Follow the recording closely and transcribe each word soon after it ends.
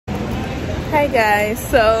Hey guys,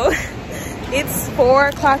 so it's 4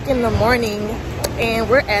 o'clock in the morning and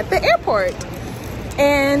we're at the airport,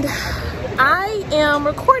 and I am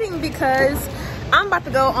recording because I'm about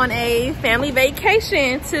to go on a family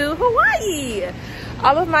vacation to Hawaii.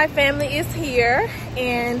 All of my family is here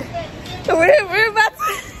and we're about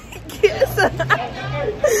to get some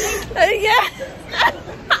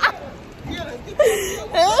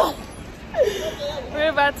we're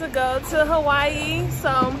about to go to Hawaii.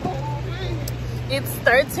 So it's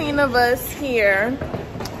 13 of us here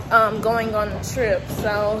going on the trip.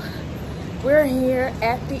 So we're here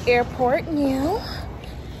at the airport now.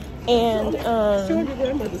 And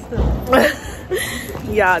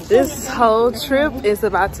yeah, this whole trip is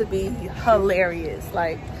about to be hilarious,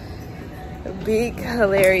 like big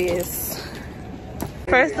hilarious.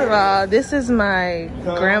 First of all, this is my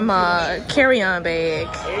grandma carry-on bag.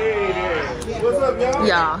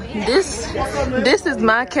 Y'all, this is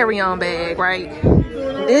my carry-on bag, right?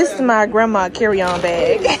 This is my grandma carry-on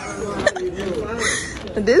bag.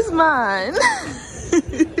 This is mine.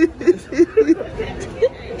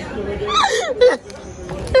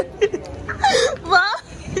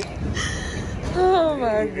 Oh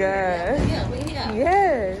my god.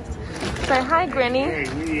 Yes. Say hi, Granny.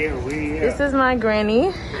 This is my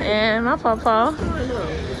granny and my papa.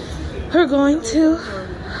 We're going to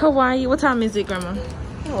Hawaii. What time is it, Grandma?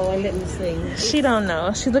 Oh, let me see. She don't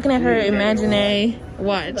know. She's looking at her imaginary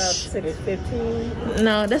watch. About 6:15.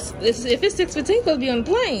 No, if it's 6:15, we're supposed to be on the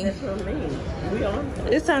plane. That's what I mean. We on.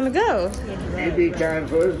 It's time to go. It'd be time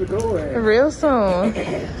for us to go in. Real soon.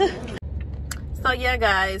 So yeah,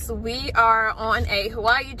 guys, we are on a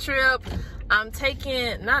Hawaii trip. I'm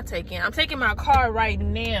taking my car right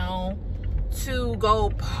now to go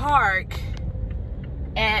park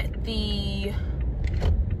at the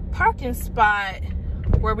parking spot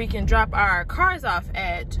where we can drop our cars off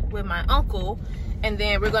at with my uncle, and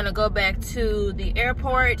then we're gonna go back to the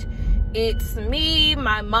airport. It's me,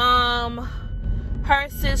 my mom, her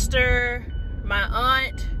sister, my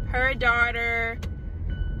aunt, her daughter,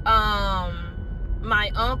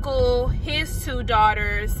 my uncle, his 2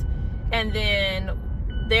 daughters, and then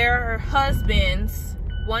their husbands.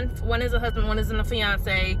 One is a husband, one is a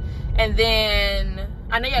fiance. And then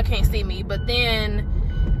I know y'all can't see me, but then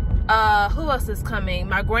who else is coming?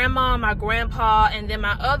 My grandma, my grandpa, and then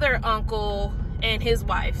my other uncle and his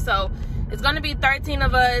wife. So it's gonna be 13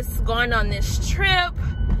 of us going on this trip.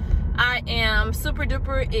 I am super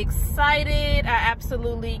duper excited. I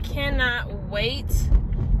absolutely cannot wait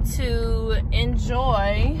to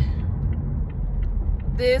enjoy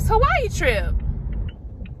this Hawaii trip.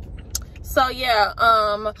 So yeah,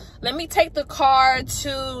 let me take the car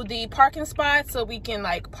to the parking spot so we can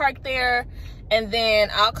like park there, and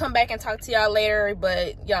then I'll come back and talk to y'all later.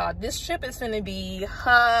 But y'all, this trip is gonna be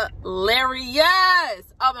hilarious.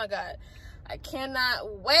 Oh my god, I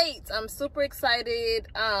cannot wait. I'm super excited.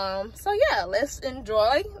 So yeah, let's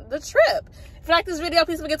enjoy the trip. If you like this video,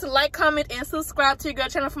 please don't forget to like, comment, and subscribe to your girl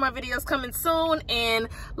channel for my videos coming soon. And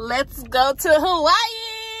let's go to Hawaii.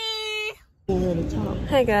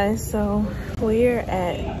 Hey guys, so we're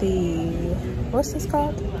at the, what's this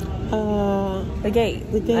called? The gate,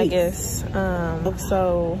 I guess.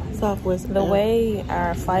 So Southwest. The way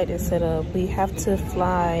our flight is set up, we have to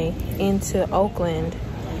fly into Oakland,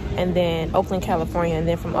 and then Oakland, California, and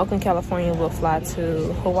then from Oakland, California, we'll fly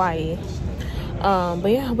to Hawaii. But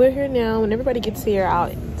yeah, we're here now. When everybody gets here,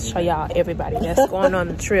 I'll show y'all everybody that's going on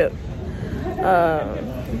the trip.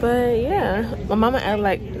 But yeah, my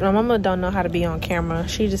mama don't know how to be on camera.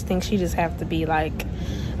 She just thinks she just have to be like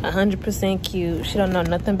 100% cute. She don't know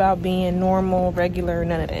nothing about being normal, regular,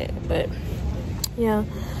 none of that. But yeah,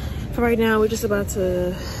 for right now, we're just about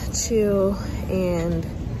to chill and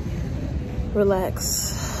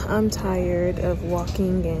relax. I'm tired of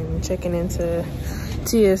walking and checking into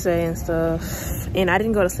TSA and stuff, and I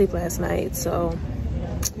didn't go to sleep last night, so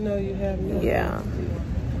No, you haven't. yeah,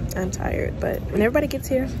 I'm tired. But when everybody gets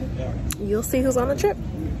here, you'll see who's on the trip.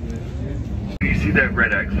 If you see that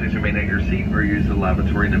red X, please remain at your seat or use the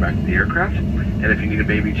lavatory in the back of the aircraft. And if you need a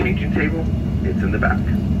baby changing table, it's in the back.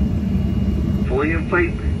 Fully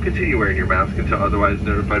inflate, continue wearing your mask until otherwise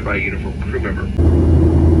notified by a uniformed crew member.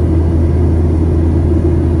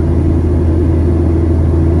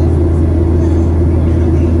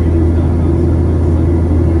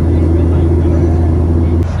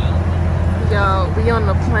 On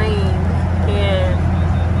the plane, and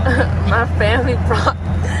my family brought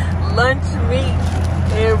lunch meat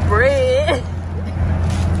and bread.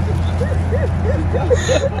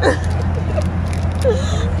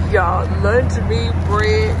 Y'all, lunch meat,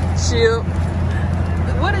 bread, chip.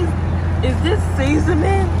 What is this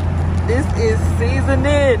seasoning? This is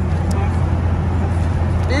seasoning.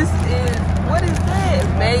 This is, what is that?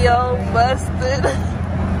 Mayo, mustard.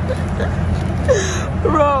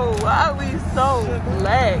 Bro, why are we so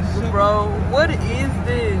black, bro? What is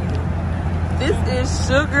this? This is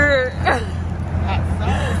sugar.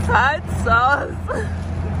 Hot sauce.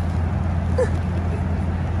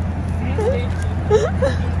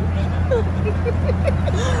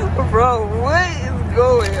 Bro, what is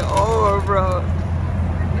going on, bro?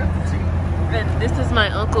 And this is my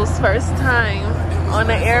uncle's first time on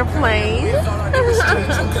an airplane.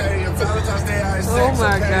 Oh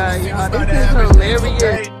my god, y'all, this is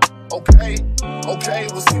hilarious. Okay,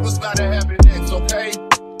 we'll see what's about to happen next. Okay,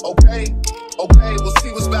 we'll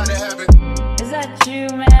see what's about to happen. Is that you,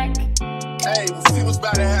 Mac? Hey, we'll see what's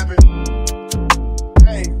about to happen.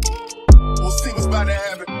 Hey, we'll see what's about to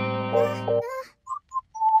happen.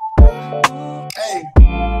 Hey,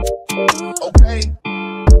 okay,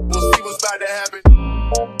 we'll see what's about to happen.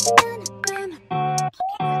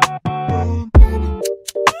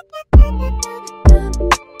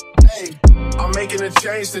 Hey, I'm making a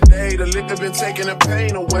change today. The liquor been taking the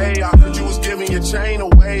pain away. I heard you was giving your chain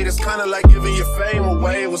away. That's kind of like giving your fame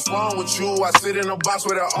away. What's wrong with you? I sit in a box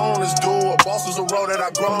where the owners do. A boss is a role that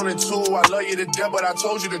I've grown into. I love you to death, but I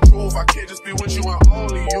told you the truth. I can't just be with you and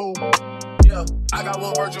only you. Yeah, I got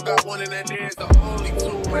one word, you got one, and that is the only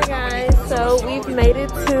two. Hey guys, so we've made it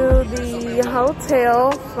to the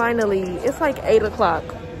hotel finally. It's like 8 o'clock.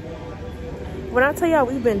 When I tell y'all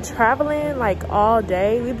we've been traveling like all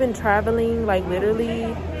day, we've been traveling like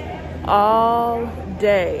literally all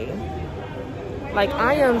day. Like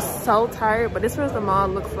I am so tired, but this is what the mall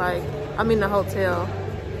looks like. I mean the hotel.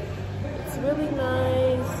 It's really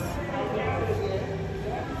nice.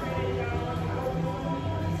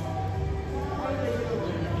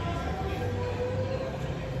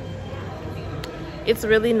 It's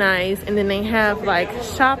really nice, and then they have like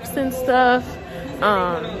shops and stuff.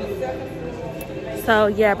 So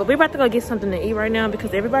yeah, but we're about to go get something to eat right now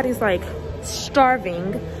because everybody's like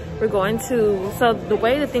starving. We're going to, so the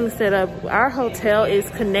way the thing's set up, our hotel is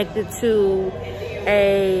connected to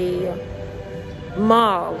a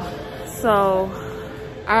mall. So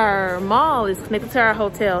our mall is connected to our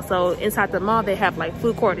hotel. So inside the mall, they have like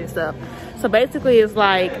food court and stuff. So basically it's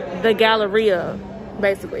like the Galleria,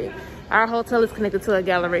 basically. Our hotel is connected to a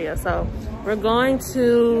Galleria. So we're going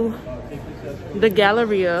to the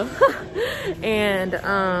Galleria and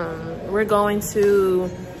we're going to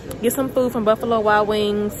get some food from Buffalo Wild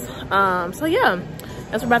Wings. So yeah,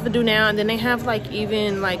 that's what we're about to do now. And then they have like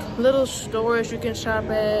even like little stores you can shop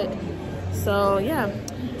at. So yeah,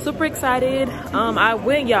 super excited. I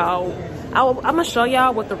went, y'all, I'm gonna show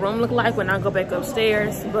y'all what the room looked like when I go back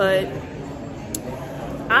upstairs, but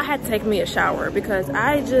I had to take me a shower because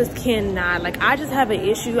I just cannot, like I just have an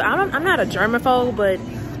issue. I'm not a germaphobe, but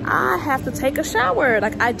I have to take a shower.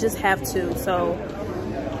 Like I just have to. So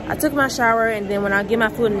I took my shower, and then when I get my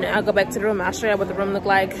food and I'll go back to the room, I'll show you what the room looked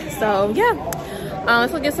like. So yeah,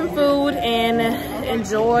 let's go get some food and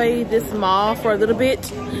enjoy this mall for a little bit.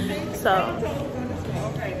 So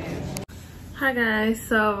hi guys,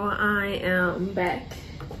 so I am back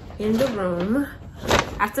in the room.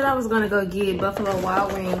 I said I was gonna go get Buffalo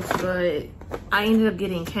Wild Wings, but I ended up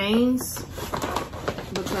getting Cane's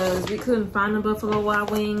because we couldn't find the Buffalo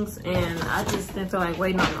Wild Wings, and I just didn't feel like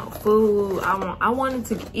waiting on no food. I wanted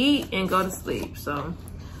to eat and go to sleep, so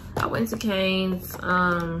I went to Cane's.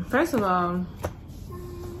 First of all,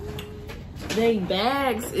 they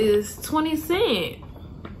bags is 20 cents,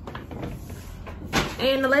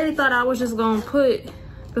 and the lady thought I was just gonna put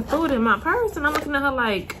the food in my purse, and I'm looking at her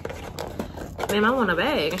like, ma'am, I want a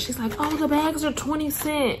bag. And she's like, oh, the bags are 20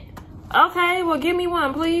 cents. Okay, well, give me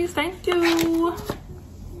one, please. Thank you.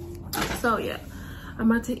 So, yeah, I'm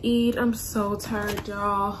about to eat. I'm so tired,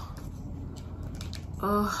 y'all.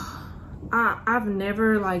 I've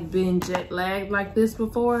never, like, been jet lagged like this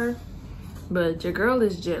before. But your girl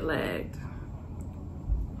is jet lagged.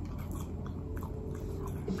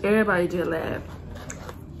 Everybody jet lagged.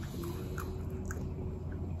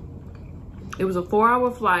 It was a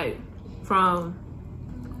 4-hour flight from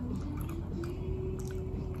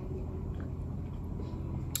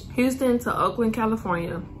Houston to Oakland,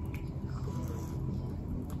 California.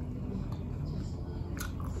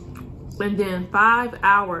 And then 5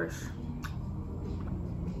 hours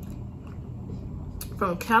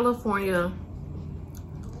from California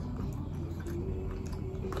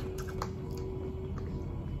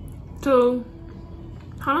to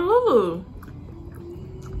Honolulu.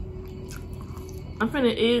 I'm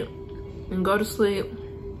finna eat and go to sleep.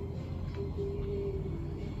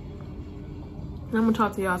 I'm gonna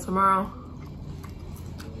talk to y'all tomorrow.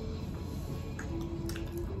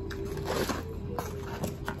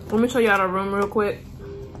 Let me show y'all the room real quick.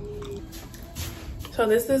 So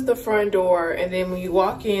this is the front door, and then when you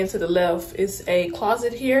walk in to the left, it's a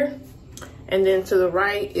closet here. And then to the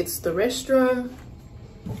right, it's the restroom.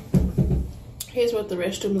 Here's what the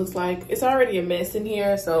restroom looks like. It's already a mess in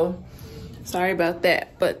here, so sorry about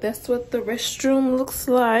that. But that's what the restroom looks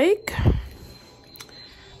like.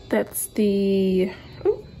 That's the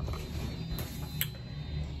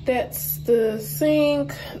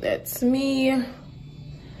sink. That's me.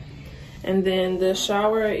 And then the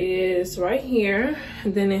shower is right here.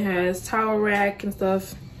 And then it has towel rack and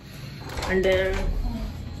stuff. And then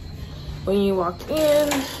when you walk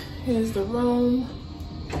in, here's the room.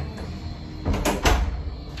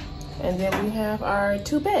 And then we have our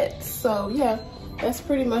 2 beds. So yeah, that's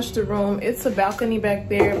pretty much the room. It's a balcony back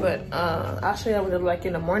there, but I'll show you what it looks like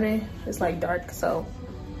in the morning. It's like dark, so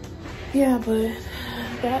yeah, but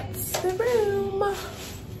that's the room.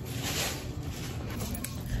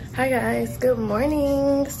 Hi guys, good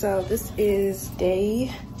morning. So this is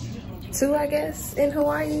day 2, I guess, in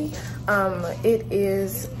Hawaii. It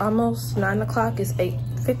is almost 9 o'clock. It's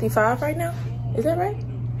 8:55 right now. Is that right?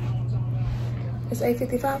 It's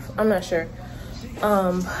 8:55. I'm not sure.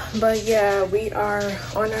 But yeah, we are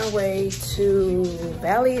on our way to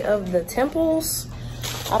Valley of the Temples.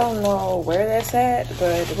 I don't know where that's at,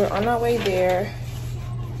 but we're on our way there.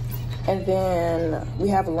 And then we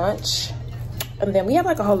have lunch. And then we have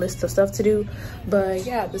like a whole list of stuff to do. But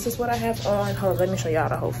yeah, this is what I have on. Hold on, let me show y'all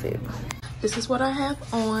the whole fit. This is what I have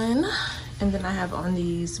on. And then I have on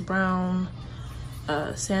these brown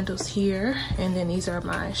sandals here. And then these are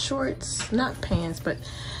my shorts, not pants, but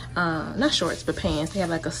not shorts, but pants. They have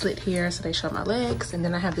like a slit here, so they show my legs. And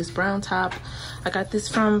then I have this brown top. I got this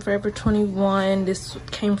from Forever 21. This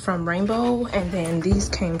came from Rainbow, and then these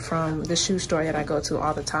came from the shoe store that I go to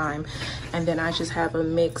all the time. And then I just have a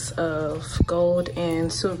mix of gold and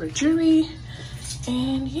silver jewelry.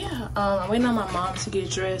 And yeah, I'm waiting on my mom to get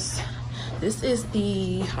dressed. This is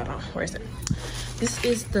the, hold on, where is it? This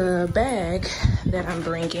is the bag that I'm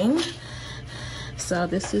bringing. So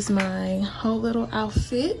this is my whole little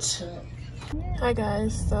outfit. Hi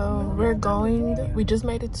guys, so we just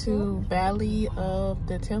made it to Valley of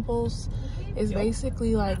the Temples. It's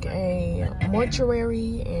basically like a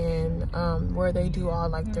mortuary, and where they do all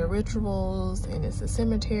like their rituals, and it's a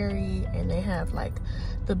cemetery, and they have like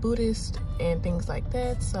the Buddhist and things like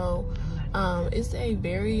that. So it's a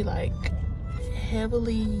very like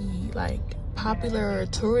heavily like popular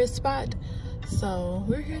tourist spot. So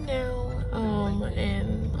we're here now,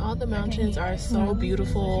 and all the mountains are so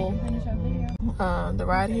beautiful. The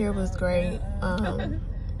ride here was great.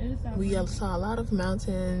 We saw a lot of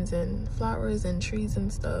mountains and flowers and trees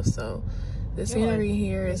and stuff, so the scenery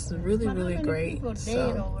here is really, really great.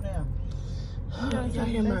 So y'all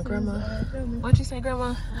hear my grandma. What'd you say,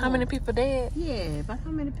 Grandma? How many people dead? Yeah, but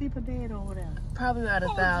how many people dead over there? Probably about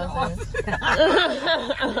 1,000.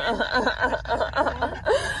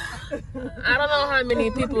 I don't know how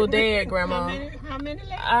many people dead, Grandma. How many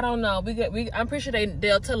left? I don't know. I'm pretty sure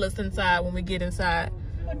they'll tell us inside when we get inside.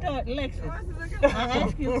 Alexis, I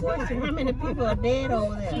ask you a question. How many people are dead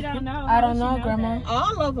over there? She don't know. I don't know, Grandma.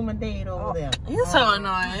 All of them are dead over there. You're so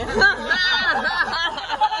annoying.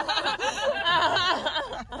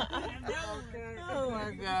 Oh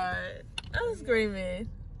my God. I'm screaming.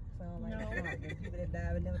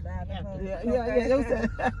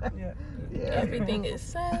 Everything is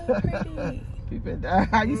so pretty. People die.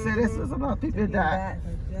 How you say this? People die.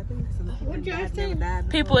 What y'all say?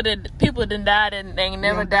 People that died and they ain't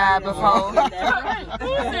never died before. Who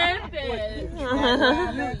said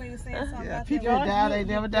that? Yeah, people that died, they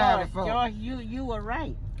never died before. George, you were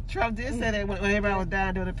right. Trump did say that when everybody was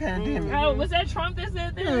dying during the pandemic. Oh, was that Trump that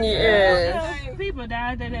said that? Yes. People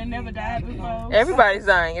died that had never died before. Everybody's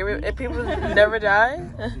dying. People never die.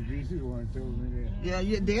 Yeah,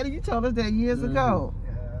 Daddy, you told us that years ago.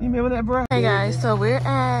 You remember that, bro? Hey guys, so we're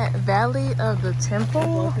at Valley of the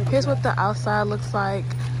Temple. Here's what the outside looks like.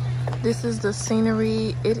 This is the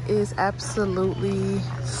scenery. It is absolutely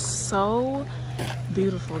so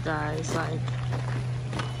beautiful, guys. Like,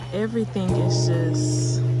 everything is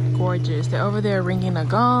just gorgeous. They're over there ringing a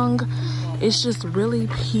gong. It's just really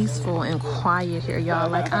peaceful and quiet here, y'all.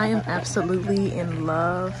 Like, I am absolutely in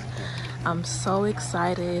love. I'm so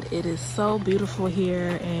excited. It is so beautiful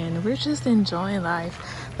here, and we're just enjoying life.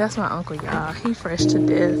 That's my uncle, y'all. He fresh to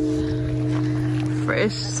death.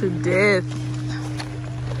 Fresh to death.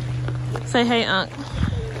 Say hey, Unc.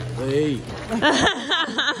 Hey.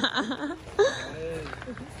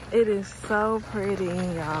 It is so pretty,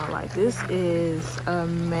 y'all. Like, this is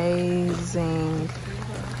amazing.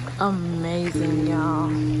 Amazing, y'all.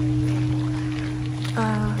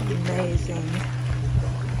 amazing.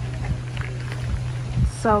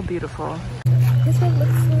 So beautiful. This is what it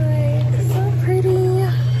looks like. So pretty.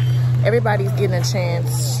 Everybody's getting a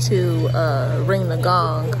chance to ring the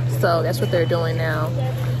gong, so that's what they're doing now.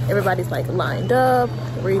 Everybody's like lined up,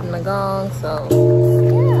 reading the gong, so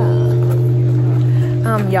yeah.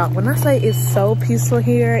 Y'all, when I say it's so peaceful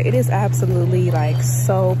here, it is absolutely like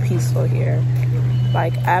so peaceful here.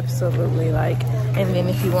 Like absolutely, like, and then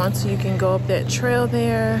if you want to, you can go up that trail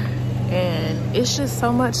there, and it's just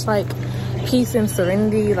so much like peace and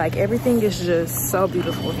serenity. Like everything is just so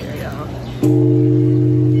beautiful here, y'all.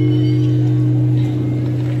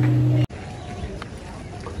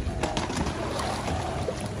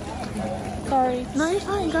 Sorry. No, you're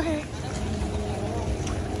fine. Go ahead.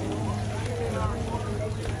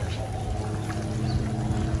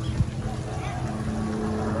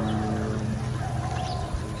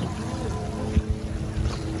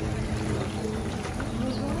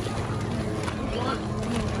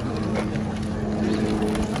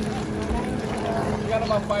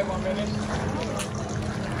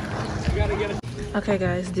 Okay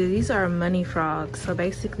guys, these are money frogs. So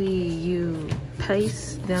basically you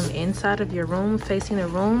place them inside of your room, facing the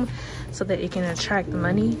room, so that it can attract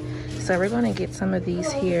money. So we're going to get some of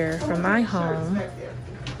these here from my home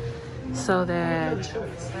so that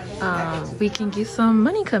we can get some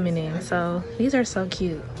money coming in. So these are so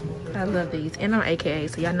cute. I love these, and I'm AKA,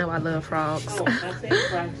 so y'all know I love frogs.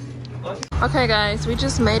 Okay guys, we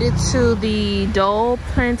just made it to the Dole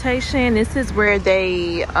plantation. This is where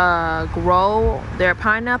they grow their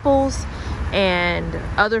pineapples and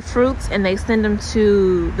other fruits, and they send them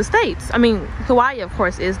to the States. I mean, Hawaii of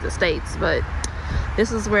course is the States, but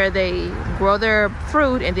this is where they grow their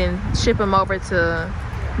fruit and then ship them over to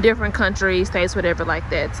different countries, states, whatever like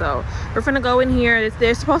that. So we're gonna go in here.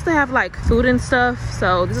 They're supposed to have like food and stuff,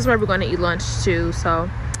 so this is where we're gonna eat lunch too. So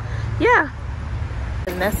yeah.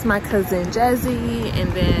 And that's my cousin Jazzy,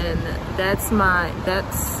 and then that's my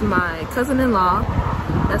cousin-in-law.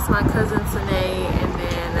 That's my cousin Sine, and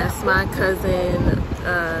then that's my cousin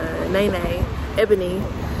Nene, Ebony,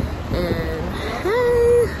 and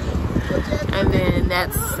hey, and then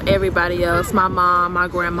that's everybody else. My mom, my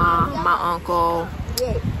grandma, my uncle.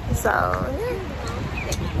 So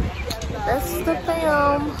that's the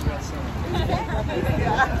fam.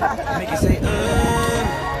 Make it say,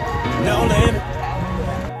 no limit.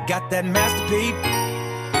 Got that masterpiece,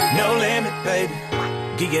 no limit, baby.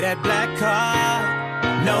 Give you that black car,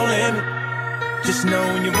 no limit. Just know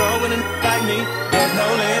when you're rolling and like me, there's no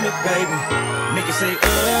limit, baby. Make it say,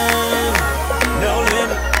 no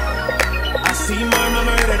limit. I see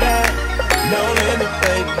murder that, no limit,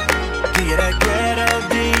 baby. Give you that ghetto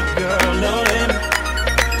deep, girl, no limit.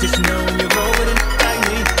 Just know when you're rolling and like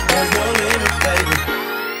me, there's no limit, baby.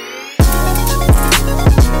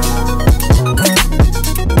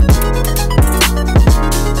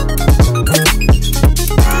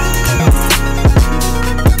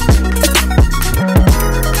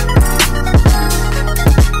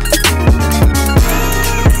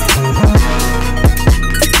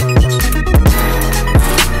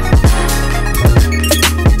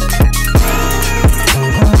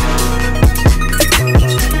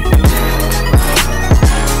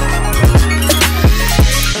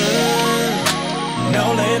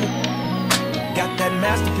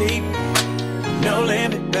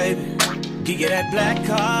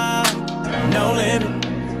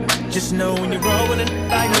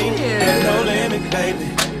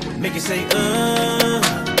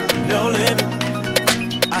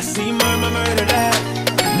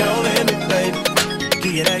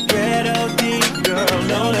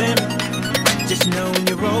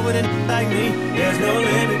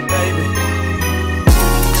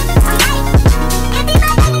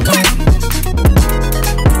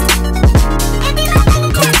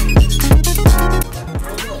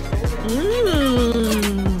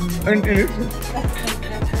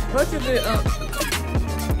 What is it?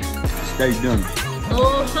 Stay done.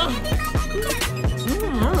 Oh,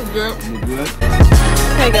 that was good. Good.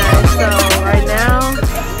 Hey guys, so right now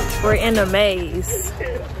we're in a maze.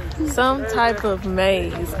 Some type of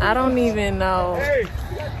maze. I don't even know.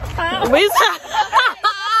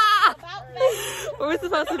 We're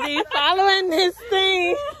supposed to be following this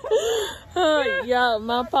thing. Yo,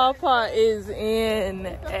 my papa is in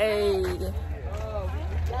a...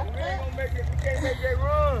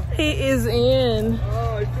 He is in.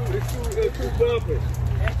 Oh, it's too bumpy.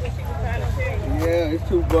 Yeah, it's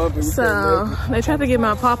too bumpy. So they tried to get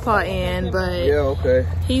my papa in, but yeah, okay.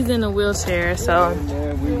 He's in a wheelchair, so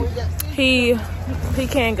he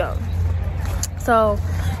can't go. So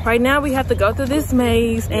right now we have to go through this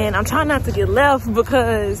maze, and I'm trying not to get left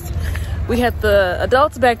because we have the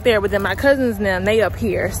adults back there, but then my cousins now, they up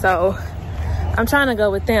here. So I'm trying to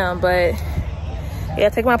go with them, but yeah,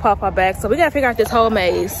 take my pawpaw back. So we gotta figure out this whole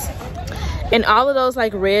maze. And all of those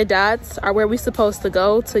like red dots are where we're supposed to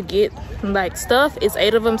go to get like stuff. It's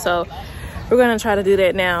 8 of them, so we're gonna try to do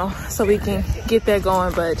that now so we can get that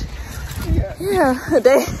going. But yeah,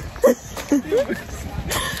 they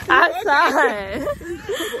outside.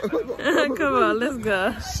 Come on, let's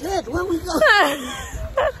go. Shit, where we go?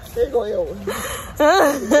 They go over.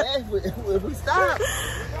 If we stop,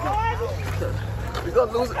 we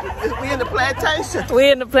gonna lose it. We in the plantation.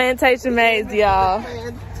 We in the plantation maze, y'all.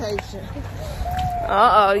 Plantation.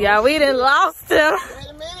 Uh-oh, y'all, we done lost him. Wait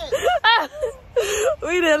a minute.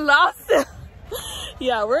 We done lost him.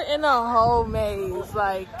 Yeah, we're in a whole maze.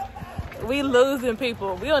 Like, we losing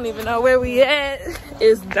people. We don't even know where we at.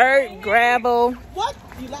 It's dirt, gravel. What?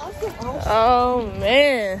 You lost him? Oh,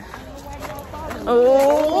 man.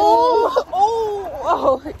 Oh,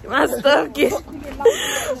 my stuff get.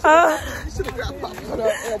 Oh.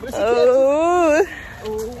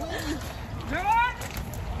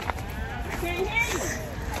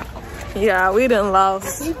 Yeah, we done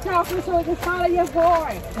lost. Keep talking so we can follow your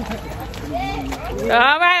boy.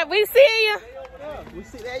 All right, we see you. We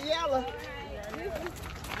see that yellow.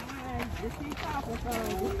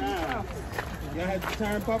 Y'all had to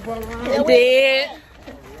turn Papa around? He did.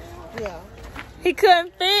 Yeah. He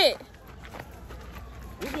couldn't fit.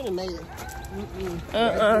 We could have made it.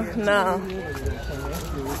 No.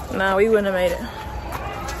 No, we wouldn't have made it.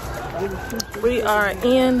 We are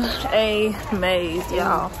in a maze,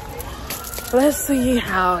 y'all. Let's see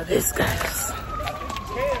how this goes.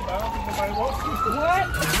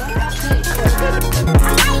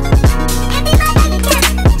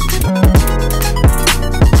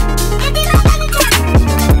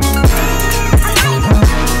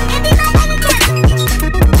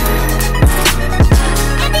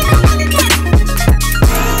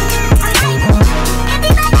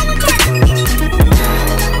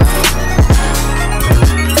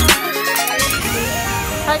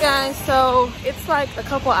 So it's like a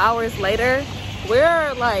couple hours later.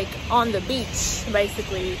 We're like on the beach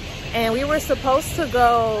basically, and we were supposed to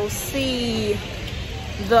go see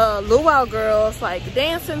the luau girls like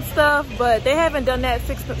dance and stuff, but they haven't done that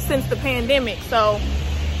since the pandemic. So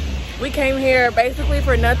we came here basically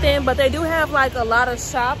for nothing, but they do have like a lot of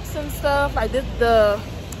shops and stuff. Like the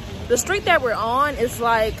street that we're on is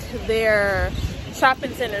like their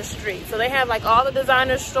shopping center street. So they have like all the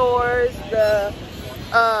designer stores, the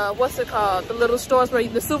what's it called, the little stores where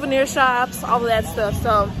the souvenir shops, all of that stuff.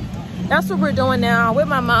 So that's what we're doing now with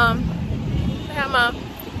my mom. Hi, Mom.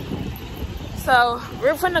 So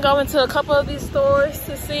we're gonna go into a couple of these stores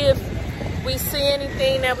to see if we see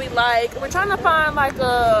anything that we like. We're trying to find like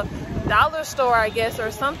a dollar store, I guess,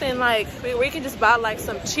 or something like we can just buy like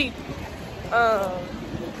some cheap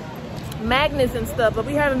magnets and stuff, but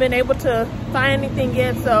we haven't been able to find anything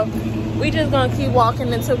yet. So we just gonna keep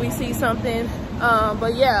walking until we see something.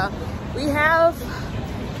 But yeah, we have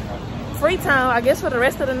free time, I guess, for the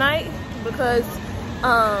rest of the night, because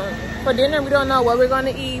for dinner we don't know what we're going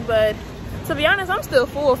to eat. But to be honest, I'm still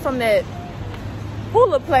full from that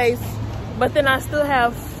hula place, but then I still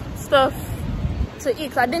have stuff to eat,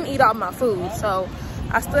 'cause I didn't eat all my food, so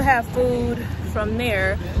I still have food from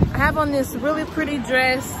there. I have on this really pretty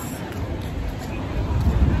dress.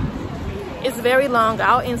 It's very long.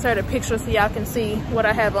 I'll insert a picture so y'all can see what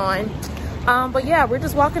I have on. But yeah, we're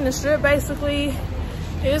just walking the strip basically.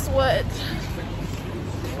 Here's what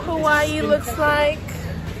Hawaii looks like.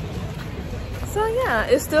 So yeah,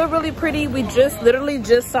 it's still really pretty. We literally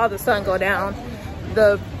just saw the sun go down.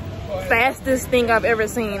 The fastest thing I've ever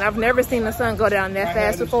seen. I've never seen the sun go down that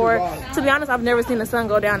fast before. To be honest, I've never seen the sun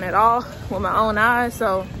go down at all with my own eyes.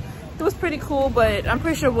 So it was pretty cool, but I'm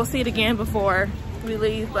pretty sure we'll see it again before we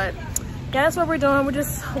leave. But yeah, that's what we're doing. We're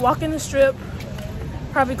just walking the strip.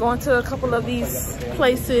 Probably going to a couple of these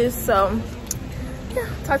places. So yeah,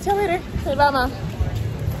 talk to you later. Say bye, Mom.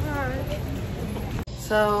 Alright.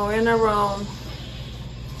 So we're in a room.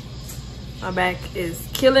 My back is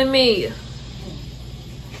killing me.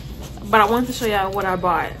 But I wanted to show y'all what I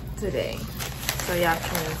bought today, so y'all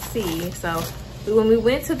can see. So when we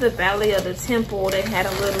went to the Valley of the Temple, they had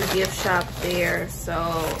a little gift shop there. So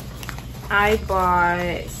I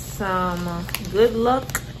bought some Good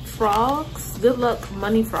Luck frogs, Good Luck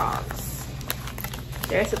money frogs.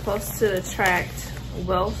 They're supposed to attract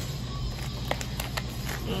wealth.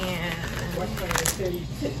 And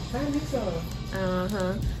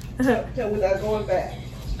Tell we're not going back.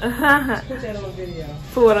 Put that on video.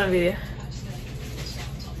 Put what on video?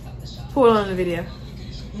 Put it on the video.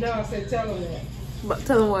 No, I said tell them that. But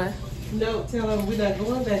tell them what? No, tell them we're not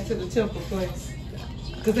going back to the temple place.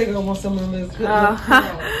 Because they're going to want some of them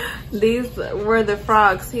that's good. These were the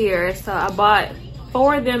frogs here. So I bought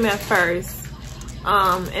 4 of them at first.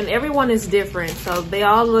 And everyone is different. So they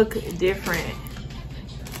all look different.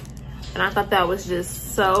 And I thought that was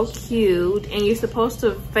just so cute. And you're supposed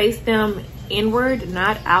to face them inward,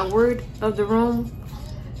 not outward of the room,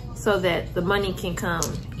 so that the money can come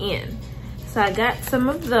in. So I got some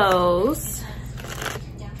of those.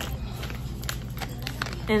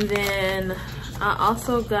 And then I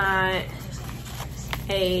also got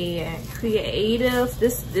a creative,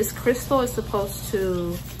 this crystal is supposed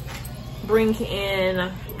to bring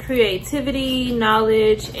in creativity,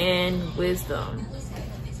 knowledge, and wisdom.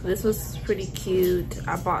 So this was pretty cute.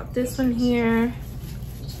 I bought this one here.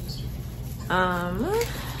 And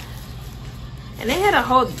they had a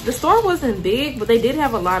whole, the store wasn't big, but they did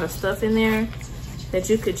have a lot of stuff in there that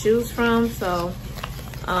you could choose from. So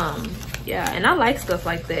yeah, and I like stuff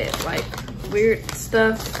like that, like weird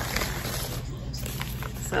stuff.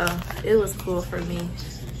 So it was cool for me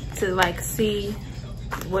to like see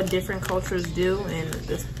what different cultures do and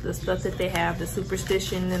the stuff that they have, the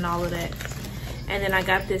superstition and all of that. And then I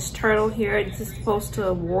got this turtle here. This is supposed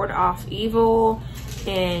to ward off evil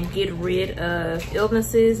and get rid of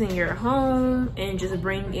illnesses in your home and just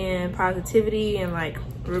bring in positivity and like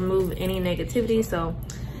remove any negativity. So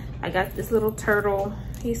I got this little turtle.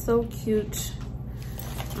 He's so cute.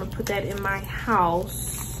 I'm gonna put that in my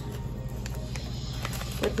house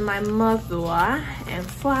with my mother and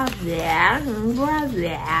father and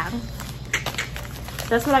brother.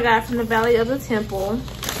 That's what I got from the Valley of the Temple.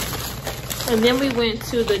 And then we went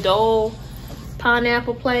to the Dole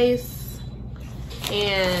pineapple place,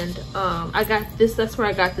 and I got this, that's where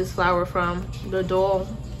I got this flower from, the Dole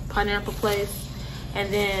pineapple place.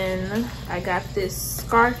 And then I got this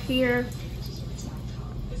scarf here.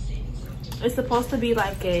 It's supposed to be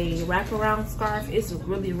like a wraparound scarf. It's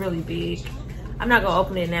really, really big. I'm not gonna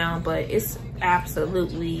open it now, but it's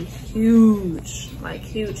absolutely huge, like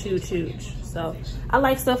huge, huge, huge. So I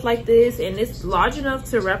like stuff like this, and it's large enough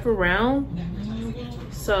to wrap around.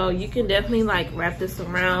 So you can definitely like wrap this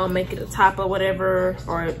around, make it a top or whatever,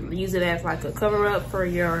 or use it as like a cover up for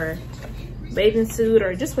your bathing suit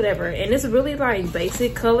or just whatever. And it's really like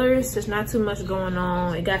basic colors. There's not too much going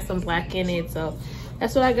on. It got some black in it. So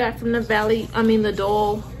that's what I got from the the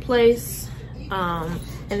Dole place.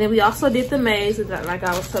 And then we also did the maze, like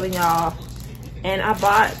I was telling y'all. And I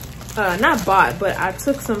bought, but I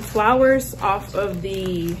took some flowers off of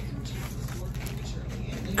the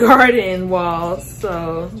garden walls.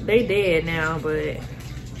 So they dead now, but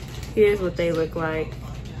here's what they look like.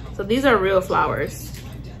 So these are real flowers.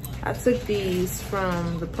 I took these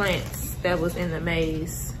from the plants that was in the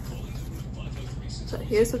maze. So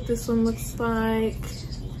here's what this one looks like.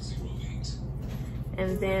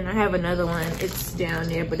 And then I have another one. It's down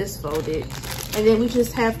there, but it's folded. And then we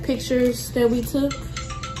just have pictures that we took.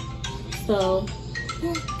 So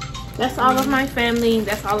yeah, that's all of my family.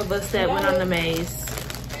 That's all of us that went on the maze.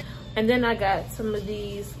 And then I got some of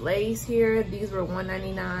these lace here. These were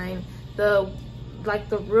 $1.99.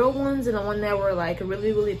 The real ones and the one that were like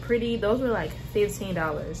really, really pretty, those were like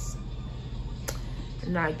 $15.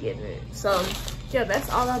 I'm not getting it. So yeah, that's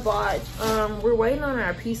all I bought. We're waiting on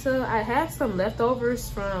our pizza. I had some leftovers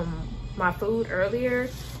from my food earlier,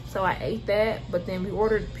 so I ate that, but then we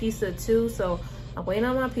ordered pizza too, so I'm waiting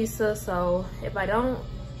on my pizza. So if I don't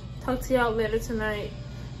talk to y'all later tonight,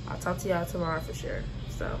 I'll talk to y'all tomorrow for sure.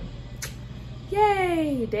 So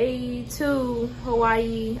yay, day 2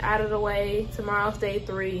 Hawaii out of the way. Tomorrow's day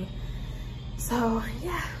 3. So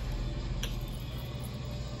yeah.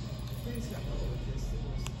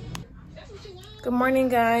 Good morning,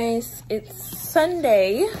 guys. It's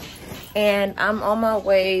Sunday and I'm on my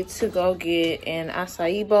way to go get an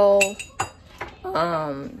acai bowl.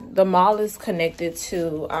 The mall is connected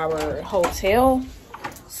to our hotel,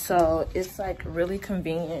 so it's like really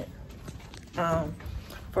convenient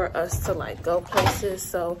for us to like go places.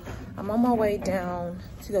 So I'm on my way down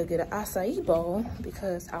to go get an acai bowl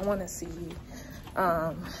because I want to see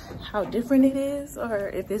how different it is, or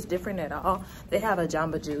if it's different at all. They have a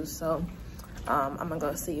Jamba Juice, so I'm gonna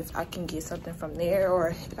go see if I can get something from there, or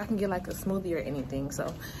if I can get like a smoothie or anything.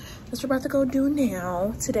 So that's what we're about to go do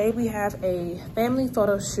now. Today we have a family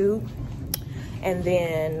photo shoot, and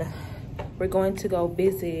then we're going to go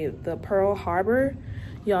visit the Pearl Harbor.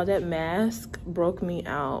 Y'all, that mask broke me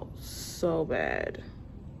out so bad.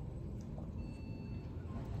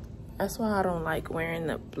 That's why I don't like wearing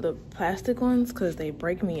the plastic ones, because they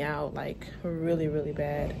break me out like really, really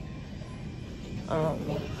bad.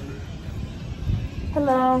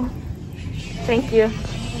 Hello. Thank you.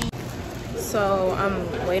 So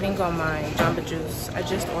I'm waiting on my Jamba Juice. I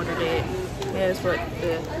just ordered it. Here's what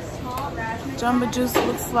the Jamba Juice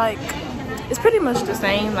looks like. It's pretty much the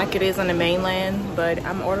same like it is on the mainland, but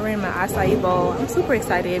I'm ordering my acai bowl. I'm super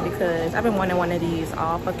excited because I've been wanting one of these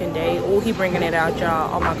all fucking day. Oh, he bringing it out,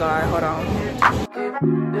 y'all. Oh my God, hold on.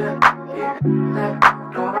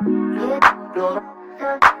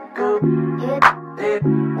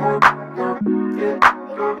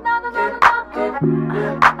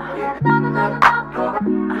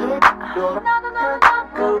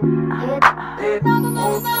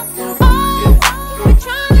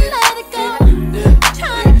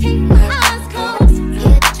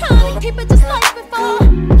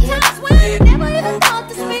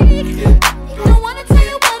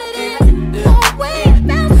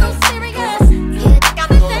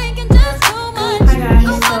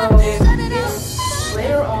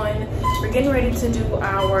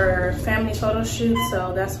 Photo shoot,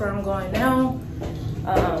 so that's where I'm going now.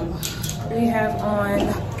 We have on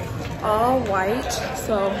all white,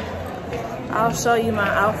 so I'll show you my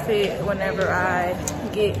outfit whenever I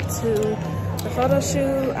get to the photo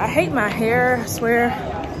shoot. I hate my hair, I swear.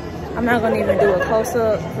 I'm not gonna even do a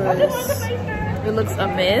close-up because it looks a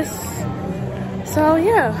mess. So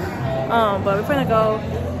yeah, but we're gonna go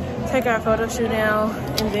take our photo shoot now,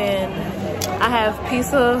 and then I have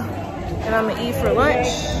pizza and I'm gonna eat for lunch.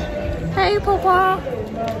 Hey, Papa.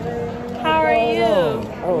 How are you?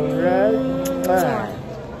 All right.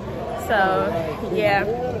 So, yeah.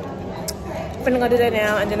 I'm gonna go do that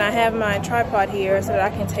now, and then I have my tripod here so that I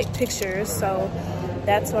can take pictures. So,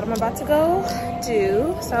 that's what I'm about to go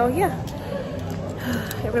do. So, yeah.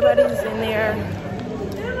 Everybody's in there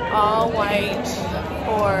all white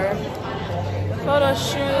for the photo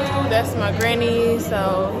shoot. That's my granny.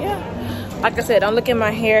 So, yeah. Like I said, don't look at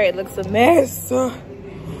my hair. It looks a mess.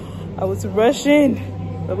 I was rushing,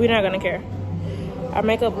 but we're not gonna care. Our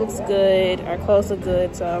makeup looks good, our clothes look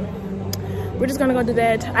good, so we're just gonna go do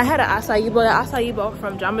that. I had an acai bowl. The acai bowl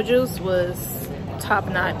from Jamba Juice was top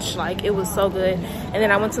notch, like it was so good. And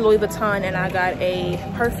then I went to Louis Vuitton and I got a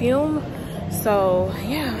perfume. So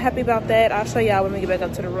yeah, happy about that. I'll show y'all when we get back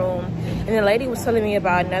up to the room. And the lady was telling me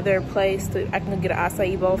about another place that I can get an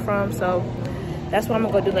acai bowl from, so that's what I'm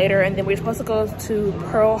gonna go do later. And then we're supposed to go to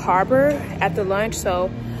Pearl Harbor after lunch, so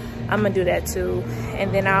I'm gonna do that too.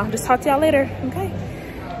 And then I'll just talk to y'all later, okay?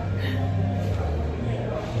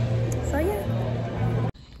 So yeah.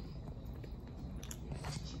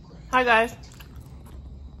 Hi guys.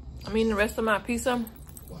 I'm eating the rest of my pizza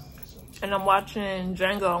and I'm watching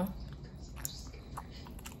Django.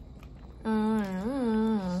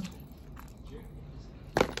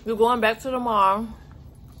 We're going back to the mall.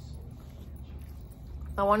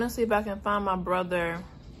 I wanna see if I can find my brother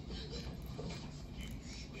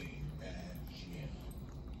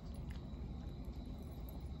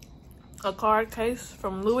a card case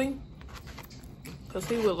from Louis, because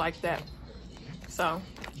he would like that. So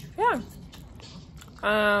yeah,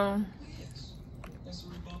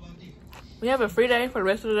 we have a free day for the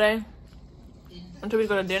rest of the day until we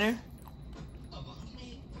go to dinner.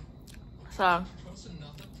 So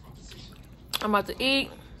I'm about to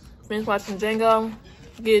eat, finish watching Django,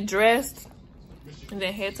 get dressed, and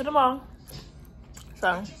then head to the mall.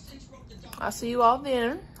 So I'll see you all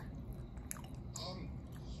then.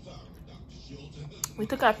 We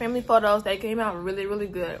took our family photos. They came out really, really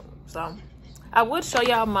good. So I would show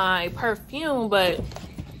y'all my perfume, but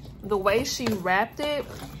the way she wrapped it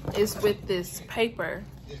is with this paper.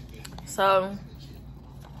 So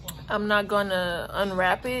I'm not gonna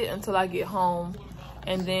unwrap it until I get home.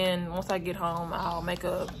 And then once I get home, I'll make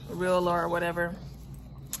a reel or whatever.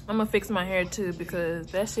 I'm gonna fix my hair too because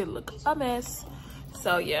that shit look a mess.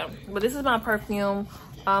 So yeah, but this is my perfume.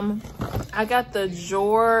 I got the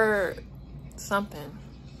Jor something.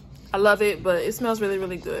 I love it, but it smells really,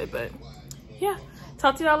 really good. But yeah,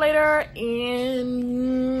 talk to y'all later.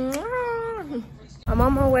 And I'm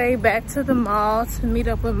on my way back to the mall to meet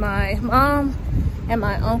up with my mom and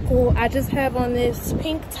my uncle. I just have on this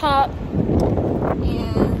pink top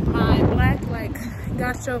and my black like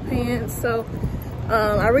gotcha pants. So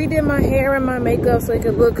I redid my hair and my makeup so it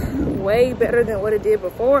could look way better than what it did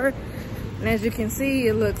before. And as you can see,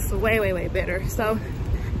 it looks way, way, way better. So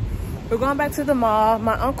we're going back to the mall.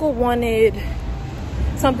 My uncle wanted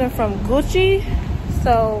something from Gucci.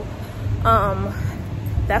 So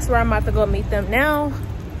that's where I'm about to go meet them now.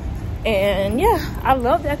 And yeah, I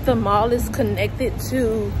love that the mall is connected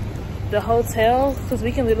to the hotel, because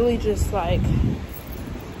we can literally just like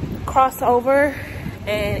cross over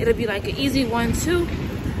and it'll be like an easy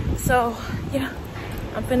 1-2. So yeah,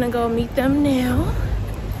 I'm finna go meet them now,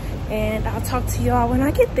 and I'll talk to y'all when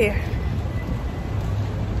I get there.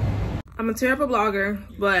 I'm a terrible blogger,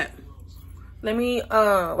 but let me,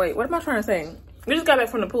 wait, what am I trying to say? We just got back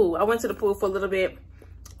from the pool. I went to the pool for a little bit.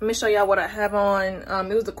 Let me show y'all what I have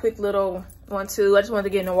on. It was a quick little one too. I just wanted to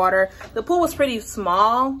get in the water. The pool was pretty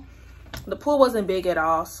small. The pool wasn't big at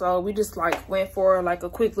all. So we just like went for like a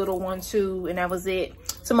quick little 1-2 and that was it.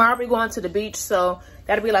 Tomorrow we're going to the beach, so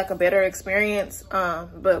that'll be like a better experience.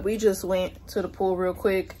 But we just went to the pool real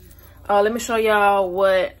quick. Let me show y'all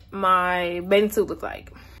what my bathing suit looked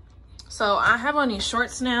like. So I have on these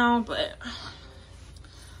shorts now, but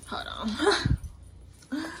hold on.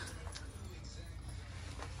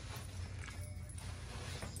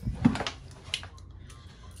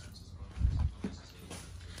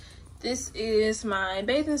 This is my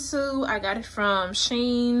bathing suit. I got it from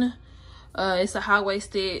SHEIN. It's a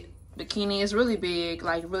high-waisted bikini. It's really big,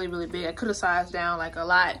 like really big. I could have sized down like a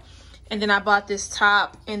lot. And then I bought this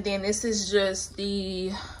top, and then this is just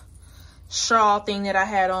the shawl thing that I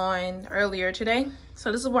had on earlier today.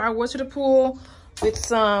 So this is what I wore to the pool with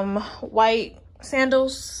some white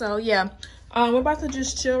sandals. So yeah, we're about to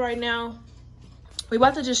just chill right now.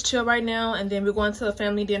 And then we're going to a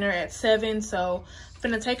family dinner at 7. So I'm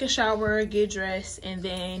gonna take a shower, get dressed, and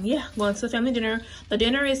then yeah, going to a family dinner. The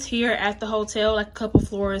dinner is here at the hotel, like a couple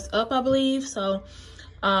floors up, I believe. So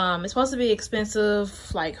it's supposed to be expensive,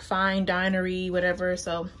 like fine dinery, whatever.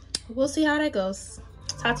 So we'll see how that goes.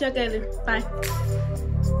 Talk to y'all later. Bye.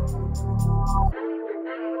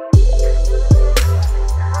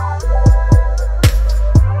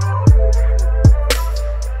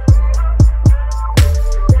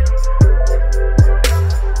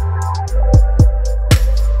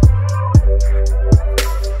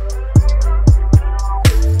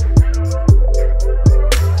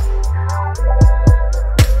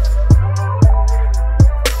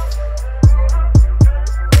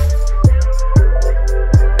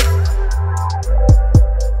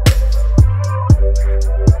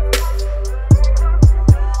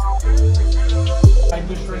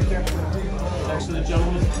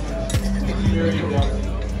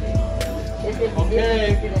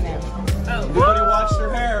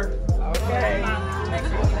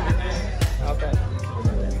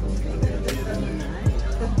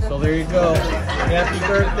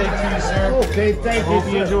 Hope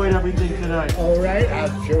you enjoyed everything tonight. All right,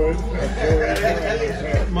 I'm sure.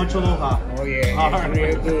 Much aloha. Oh yeah, all right.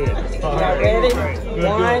 Real good. All right. Ready?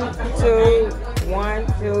 Good, 1,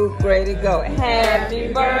 2, ready, go.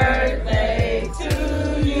 Happy birthday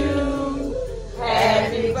to you.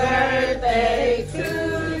 Happy birthday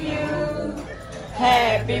to you.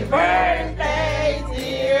 Happy birthday,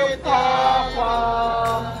 dear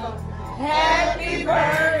Papa. Happy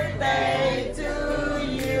birthday to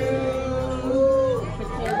you.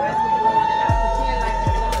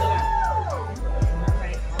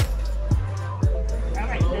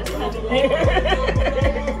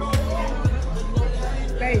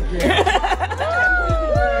 Thank you.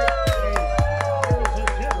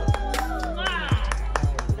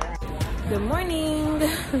 Good morning.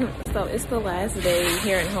 So it's the last day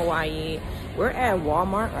here in Hawaii. We're at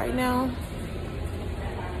Walmart right now.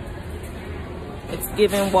 It's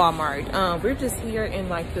giving Walmart. We're just here in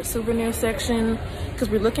like the souvenir section because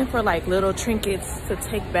we're looking for like little trinkets to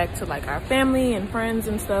take back to like our family and friends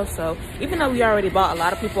and stuff. So even though we already bought a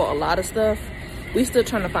lot of people a lot of stuff, we still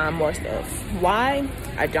trying to find more stuff. Why?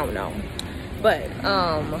 I don't know. But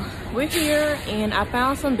we're here and I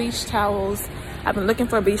found some beach towels. I've been looking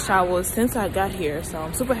for beach towels since I got here, so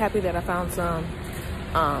I'm super happy that I found some.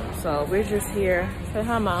 So we're just here. Say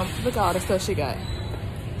hi, Mom. Look at all the stuff she got.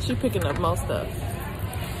 She picking up most stuff.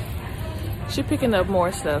 She picking up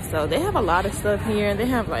more stuff. So they have a lot of stuff here. They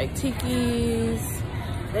have like tikis.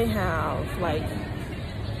 They have like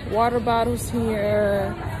water bottles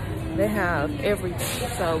here. They have everything.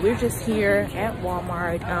 So we're just here at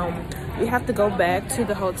Walmart. We have to go back to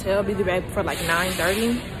the hotel. We'll be back for like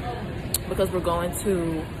 9:30 because we're going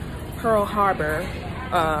to Pearl Harbor.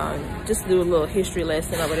 Just do a little history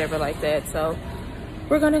lesson or whatever like that. So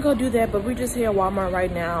we're gonna go do that, but we're just here at Walmart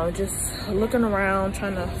right now, just looking around,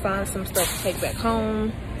 trying to find some stuff to take back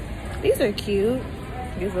home. These are cute.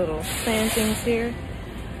 These little sand things here.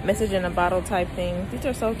 Message in a bottle type thing. These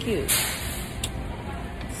are so cute.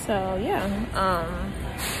 So yeah,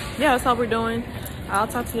 yeah, that's all we're doing. I'll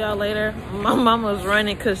talk to y'all later. My mama's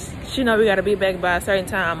running because she know we gotta be back by a certain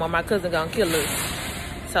time or my cousin gonna kill us.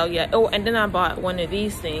 So yeah, oh, and then I bought one of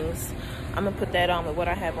these things. I'm gonna put that on with what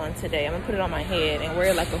I have on today. I'm gonna put it on my head and wear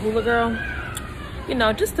it like a hula girl. You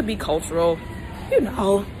know, just to be cultural, you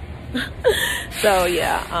know. So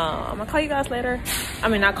yeah, I'm gonna call you guys later. I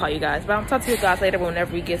mean, not call you guys, but I'm talking to you guys later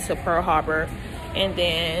whenever we get to Pearl Harbor. And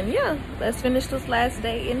then yeah, let's finish this last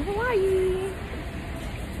day in Hawaii.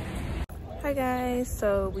 Hi guys,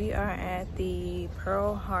 so we are at the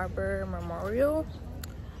Pearl Harbor Memorial.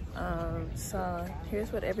 So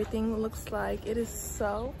here's what everything looks like. It is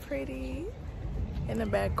so pretty in the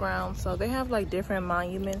background. So they have like different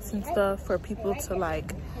monuments and stuff for people to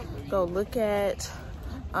like go look at.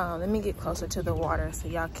 Let me get closer to the water so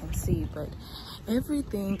y'all can see, but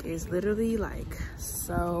everything is literally like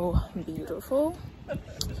so beautiful.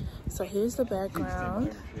 So here's the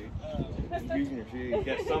background.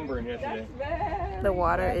 The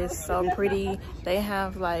water is so pretty. They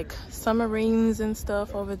have like submarines and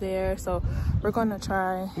stuff over there, so we're gonna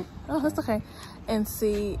try, oh that's okay, and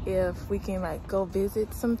see if we can like go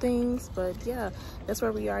visit some things. But yeah, that's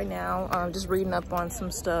where we are now. Just reading up on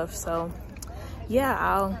some stuff. So yeah,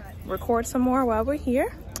 I'll record some more while we're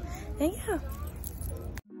here. And yeah.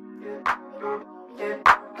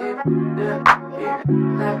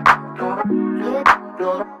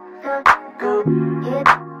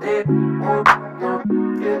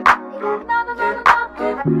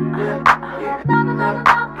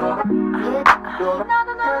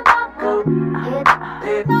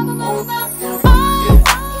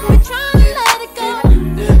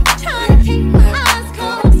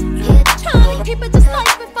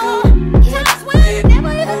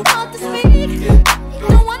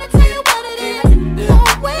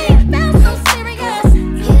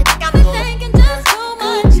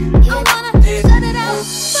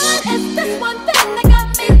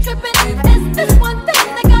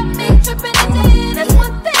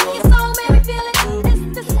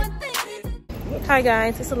 Hi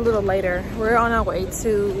guys, it's a little later. We're on our way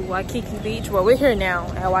to Wakiki Beach. Well, we're here now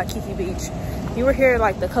at Wakiki Beach. We were here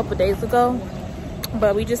like a couple days ago,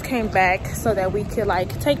 but we just came back so that we could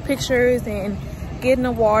like take pictures and get in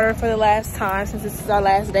the water for the last time since this is our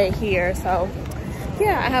last day here. So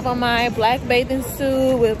yeah, I have on my black bathing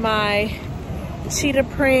suit with my cheetah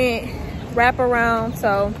print wraparound.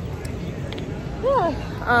 So yeah,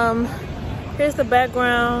 here's the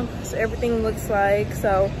background. So everything looks like.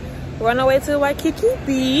 So we're on our way to Wakiki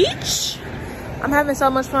Beach. I'm having so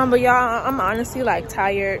much fun, but y'all, I'm honestly like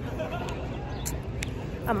tired.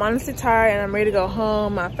 I'm honestly tired and I'm ready to go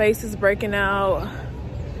home. My face is breaking out.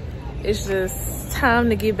 It's just time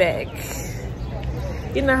to get back.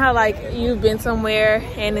 You know how like you've been somewhere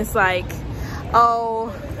and it's like,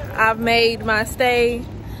 oh, I've made my stay.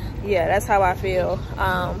 Yeah, that's how I feel.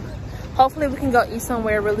 Hopefully we can go eat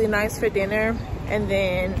somewhere really nice for dinner and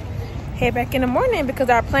then head back in the morning because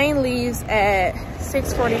our plane leaves at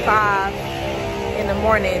 6:45 in the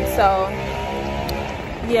morning. So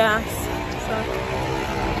yeah, so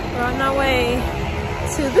we're on our way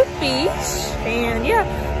to the beach. And yeah,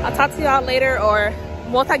 I'll talk to y'all later, or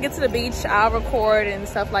once I get to the beach I'll record and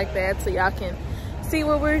stuff like that so y'all can see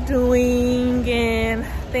what we're doing and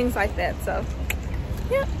things like that. So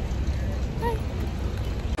yeah, bye.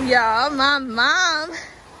 Y'all, my mom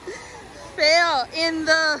fell in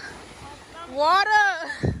the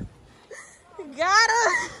water. Got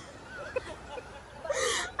her.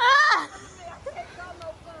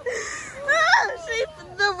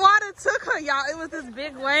 The water took her, y'all. It was this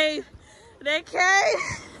big wave that came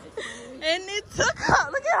and it took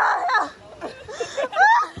her. Look at her.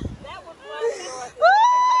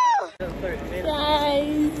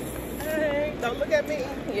 Guys. Hey, don't look at me.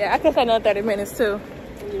 Yeah, I could say another 30 minutes too.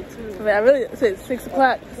 Me too. But I really said 6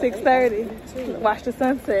 o'clock, 6:30. Watch the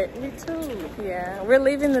sunset. Me too. Yeah, we're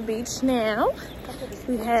leaving the beach now.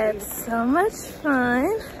 We had so much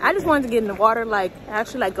fun. I just wanted to get in the water, like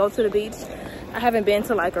actually like go to the beach. I haven't been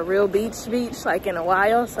to like a real beach like in a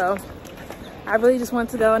while, so I really just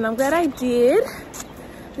wanted to go and I'm glad I did.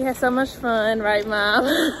 We had so much fun, right Mom?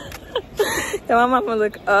 My mama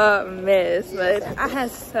look a mess, but I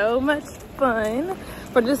had so much fun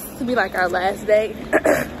for this to be like our last day.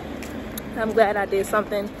 I'm glad I did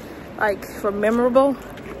something like for memorable.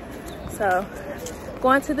 So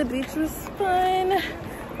going to the beach was fun.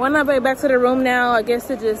 We're on our way back to the room now, I guess,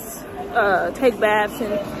 to just take baths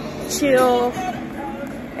and chill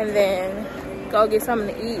and then go get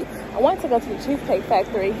something to eat. I want to go to the Cheesecake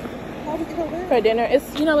Factory for dinner.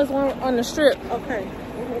 It's, you know, it's on the strip. Okay.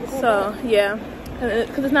 So yeah,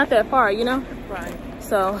 because it's not that far, you know. Right.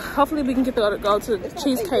 So hopefully we can get to go to the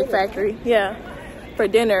Cheesecake Factory, yeah, for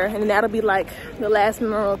dinner, and that'll be like the last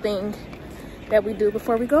memorable thing that we do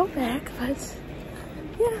before we go back. But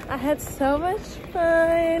yeah, I had so much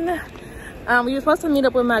fun. We were supposed to meet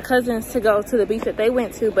up with my cousins to go to the beach that they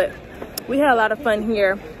went to, but we had a lot of fun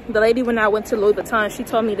here. The lady, when I went to Louis Vuitton, she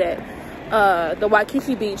told me that the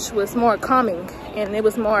Wakiki beach was more calming, and it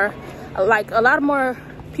was more like a lot more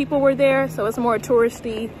people were there, so it's more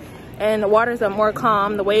touristy, and the waters are more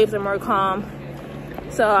calm, the waves are more calm.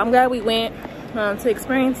 So I'm glad we went to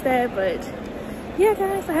experience that. But yeah,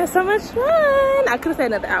 guys, I had so much fun. I could have stayed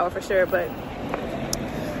another hour for sure, but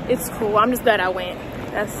it's cool. I'm just glad I went.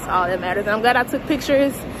 That's all that matters. And I'm glad I took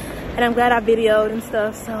pictures, and I'm glad I videoed and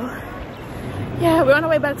stuff. So yeah, we're on our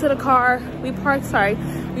way back to the car. We parked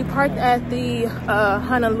at the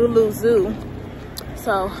Honolulu Zoo.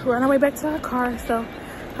 So we're on our way back to our car. So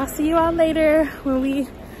I'll see you all later when we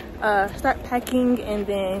start packing and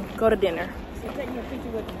then go to dinner. So take me a picture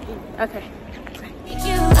with you. Okay.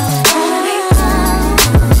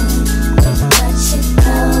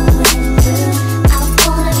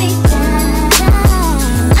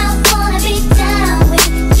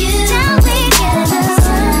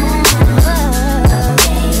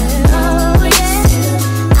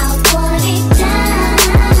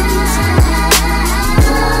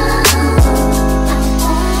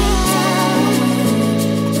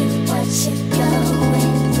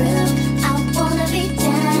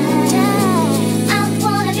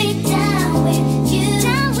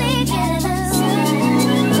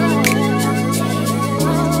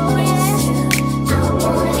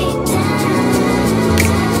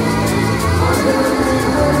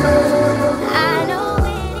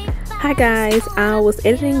 Hi guys, I was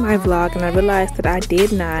editing my vlog and I realized that I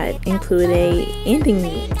did not include a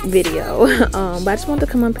ending video. But I just wanted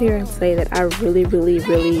to come up here and say that I really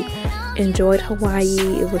enjoyed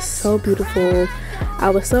Hawaii. It was so beautiful. I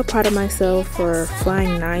was so proud of myself for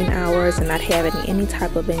flying 9 hours and not having any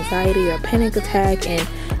type of anxiety or panic attack, and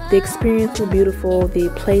the experience was beautiful. The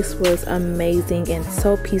place was amazing and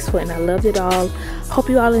so peaceful, and I loved it all. Hope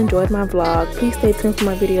you all enjoyed my vlog. Please stay tuned for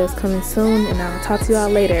my videos coming soon, and I'll talk to you all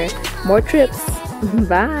later. More trips.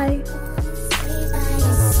 Bye.